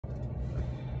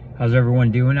How's everyone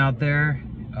doing out there?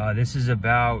 This is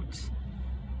about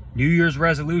New Year's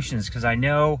resolutions, because I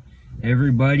know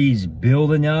everybody's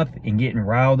building up and getting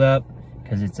riled up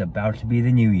because it's about to be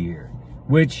the new year,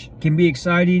 which can be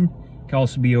exciting, can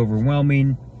also be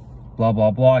overwhelming, blah,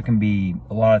 blah, blah. It can be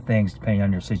a lot of things depending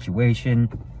on your situation.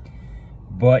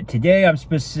 But today I'm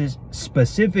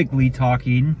specifically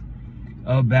talking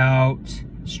about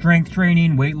strength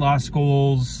training, weight loss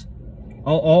goals,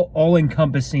 all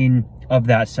encompassing of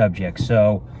that subject.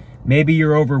 So maybe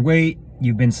you're overweight,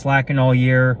 you've been slacking all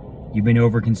year, you've been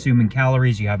over consuming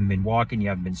calories, you haven't been walking, you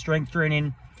haven't been strength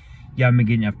training, you haven't been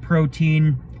getting enough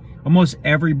protein. Almost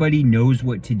everybody knows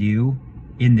what to do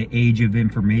in the age of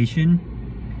information.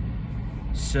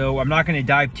 So I'm not going to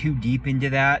dive too deep into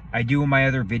that. I do in my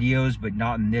other videos, but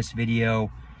not in this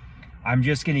video. I'm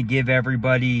just going to give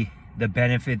everybody the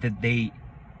benefit that they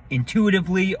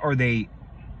intuitively, or they've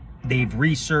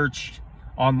researched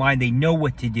online, they know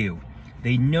what to do.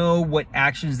 They know what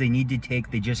actions they need to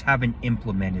take, they just haven't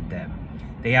implemented them.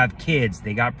 They have kids,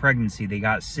 they got pregnancy, they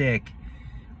got sick,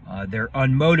 they're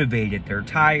unmotivated, they're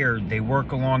tired, they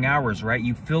work long hours, right?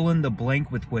 You fill in the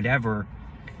blank with whatever.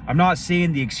 I'm not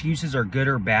saying the excuses are good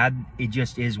or bad, it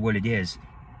just is what it is.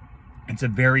 It's a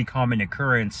very common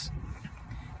occurrence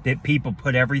that people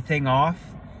put everything off,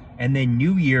 and then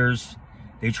New Year's,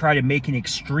 they try to make an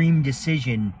extreme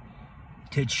decision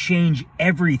to change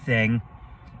everything,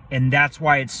 and that's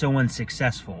why it's so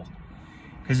unsuccessful.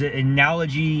 Because the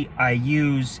analogy I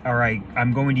use, or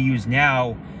I'm going to use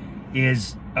now,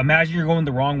 is imagine you're going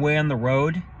the wrong way on the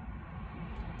road,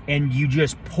 and you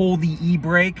just pull the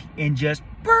e-brake and just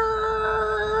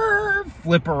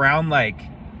flip around. Like,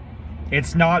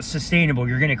 it's not sustainable.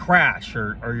 You're gonna crash,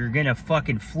 or you're gonna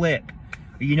fucking flip.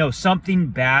 You know, something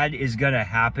bad is gonna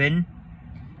happen.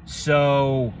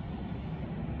 So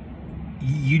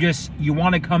you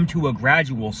want to come to a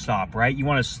gradual stop, right? You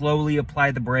want to slowly apply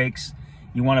the brakes,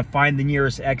 you want to find the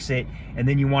nearest exit, and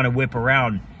then you want to whip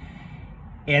around.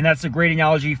 And that's a great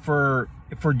analogy for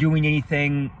doing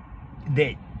anything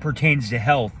that pertains to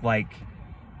health. Like,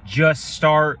 just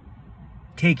start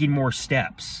taking more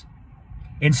steps,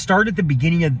 and start at the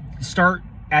beginning of, start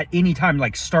at any time,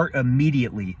 like start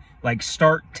immediately, like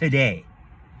start today.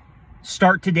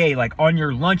 Start today, like on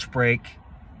your lunch break,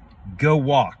 go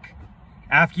walk.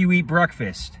 After you eat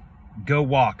breakfast, go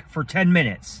walk for 10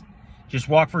 minutes. Just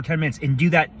walk for 10 minutes, and do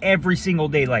that every single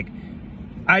day. Like,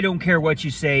 I don't care what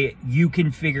you say, you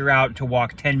can figure out to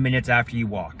walk 10 minutes after you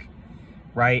walk,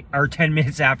 right? Or 10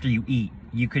 minutes after you eat.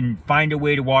 You can find a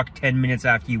way to walk 10 minutes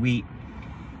after you eat,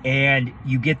 and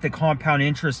you get the compound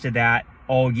interest of that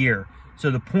all year. So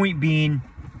the point being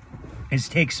is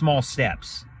take small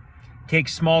steps. Take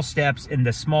small steps, and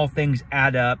the small things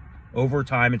add up over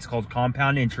time. It's called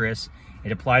compound interest.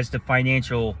 It applies to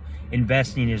financial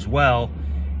investing as well,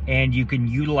 and you can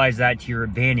utilize that to your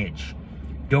advantage.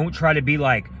 Don't try to be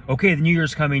like, okay, the new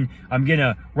year's coming, I'm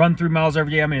gonna run 3 miles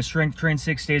every day, I'm gonna strength train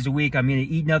 6 days a week, I'm gonna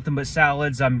eat nothing but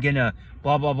salads, I'm gonna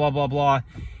blah, blah, blah, blah, blah.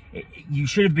 You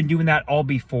should have been doing that all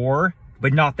before,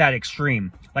 but not that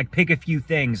extreme. Like, pick a few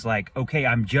things, like, okay,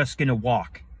 I'm just gonna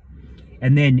walk.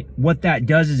 And then what that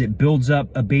does is it builds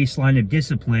up a baseline of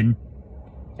discipline.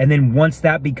 And then once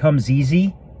that becomes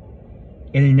easy,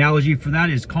 an analogy for that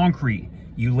is concrete.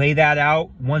 You lay that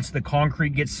out, once the concrete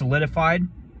gets solidified,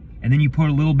 and then you put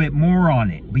a little bit more on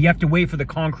it. But you have to wait for the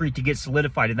concrete to get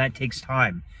solidified, and that takes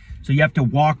time. So you have to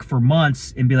walk for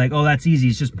months and be like, oh, that's easy.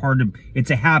 It's just part of,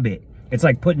 it's a habit. It's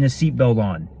like putting a seatbelt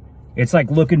on. It's like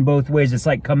looking both ways. It's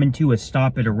like coming to a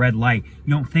stop at a red light.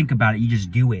 You don't think about it, you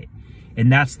just do it.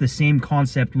 And that's the same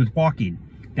concept with walking.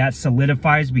 That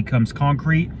solidifies, becomes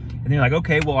concrete, and then you're like,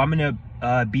 okay, well, I'm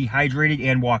gonna be hydrated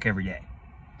and walk every day.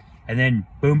 And then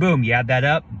boom, boom, you add that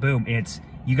up, boom, and it's,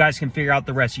 you guys can figure out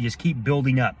the rest. You just keep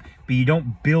building up. But you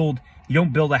don't build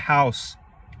a house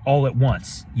all at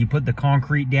once. You put the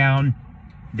concrete down,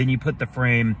 then you put the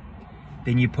frame,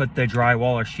 then you put the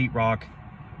drywall or sheetrock,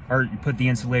 or you put the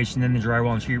insulation, then the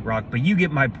drywall and sheetrock. But you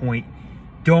get my point.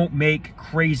 Don't make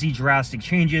crazy drastic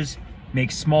changes.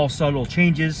 Make small, subtle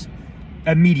changes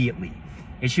immediately.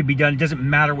 It should be done. It doesn't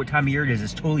matter what time of year it is.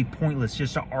 It's totally pointless.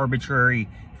 Just an arbitrary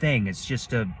thing. It's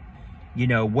just a, you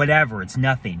know, whatever. It's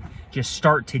nothing. Just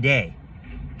start today.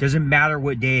 Doesn't matter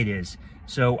what day it is.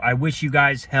 So I wish you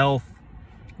guys health,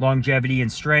 longevity,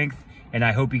 and strength, and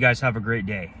I hope you guys have a great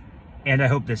day. And I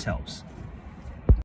hope this helps.